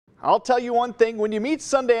I'll tell you one thing, when you meet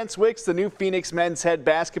Sundance Wicks, the new Phoenix men's head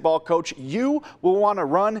basketball coach, you will want to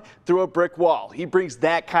run through a brick wall. He brings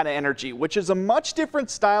that kind of energy, which is a much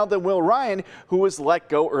different style than Will Ryan, who was let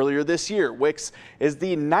go earlier this year. Wicks is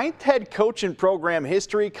the 9th head coach in program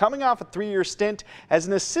history, coming off a 3-year stint as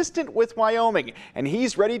an assistant with Wyoming, and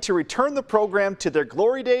he's ready to return the program to their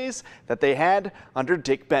glory days that they had under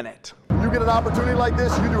Dick Bennett. You get an opportunity like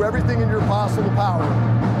this, you do everything in your possible power,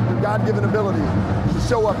 your God-given ability, to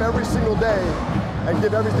show up every single day and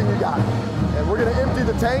give everything you got. And we're going to empty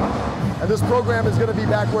the tank, and this program is going to be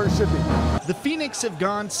back where it should be. The Phoenix have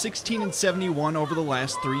gone 16-71 over the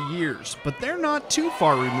last 3 years, but they're not too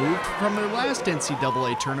far removed from their last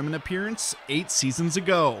NCAA tournament appearance 8 seasons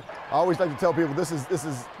ago. I always like to tell people this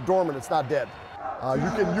is dormant, it's not dead.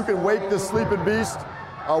 You can wake this sleeping beast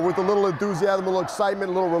with a little enthusiasm, a little excitement,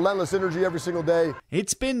 a little relentless energy every single day.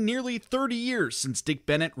 It's been nearly 30 years since Dick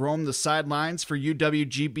Bennett roamed the sidelines for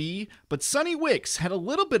UWGB, but Sonny Wicks had a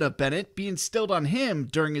little bit of Bennett be instilled on him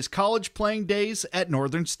during his college playing days at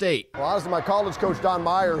Northern State. Well, honestly, my college coach, Don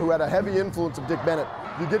Meyer, who had a heavy influence of Dick Bennett,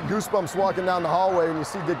 you get goosebumps walking down the hallway and you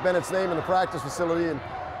see Dick Bennett's name in the practice facility, and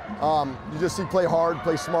you just see play hard,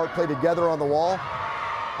 play smart, play together on the wall.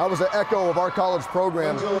 That was an echo of our college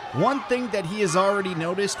program. One thing that he has already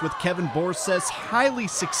noticed with Kevin Borseth's highly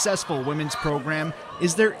successful women's program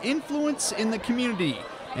is their influence in the community.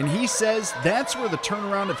 And he says that's where the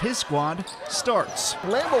turnaround of his squad starts.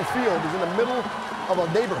 Lambeau Field is in the middle of a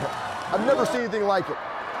neighborhood. I've never seen anything like it.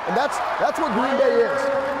 And that's what Green Bay is.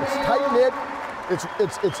 It's tight-knit,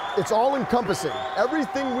 it's all-encompassing.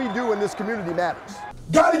 Everything we do in this community matters.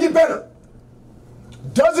 Gotta get better.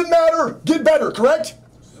 Doesn't matter, get better, correct?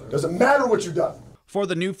 Doesn't matter what you've done. For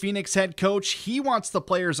the new Phoenix head coach, he wants the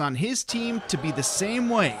players on his team to be the same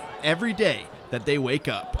way every day that they wake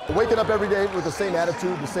up. Waking up every day with the same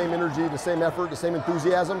attitude, the same energy, the same effort, the same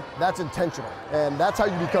enthusiasm, that's intentional. And that's how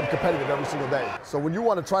you become competitive every single day. So when you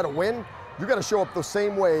want to try to win, you got to show up the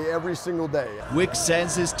same way every single day. Wicks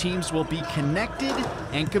says his teams will be connected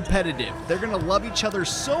and competitive. They're going to love each other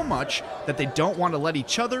so much that they don't want to let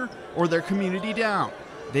each other or their community down.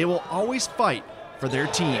 They will always fight for their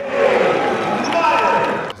team.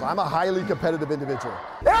 I'm a highly competitive individual.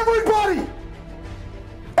 Everybody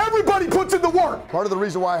puts in the work. Part of the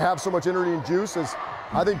reason why I have so much energy and juice is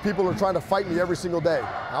I think people are trying to fight me every single day.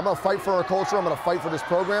 I'm going to fight for our culture. I'm going to fight for this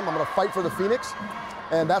program. I'm going to fight for the Phoenix.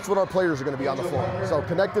 And that's what our players are going to be on the floor. So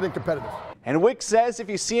connected and competitive. And Wicks says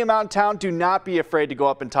if you see him out in town, do not be afraid to go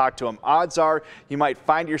up and talk to him. Odds are you might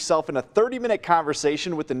find yourself in a 30-minute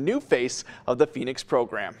conversation with the new face of the Phoenix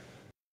program.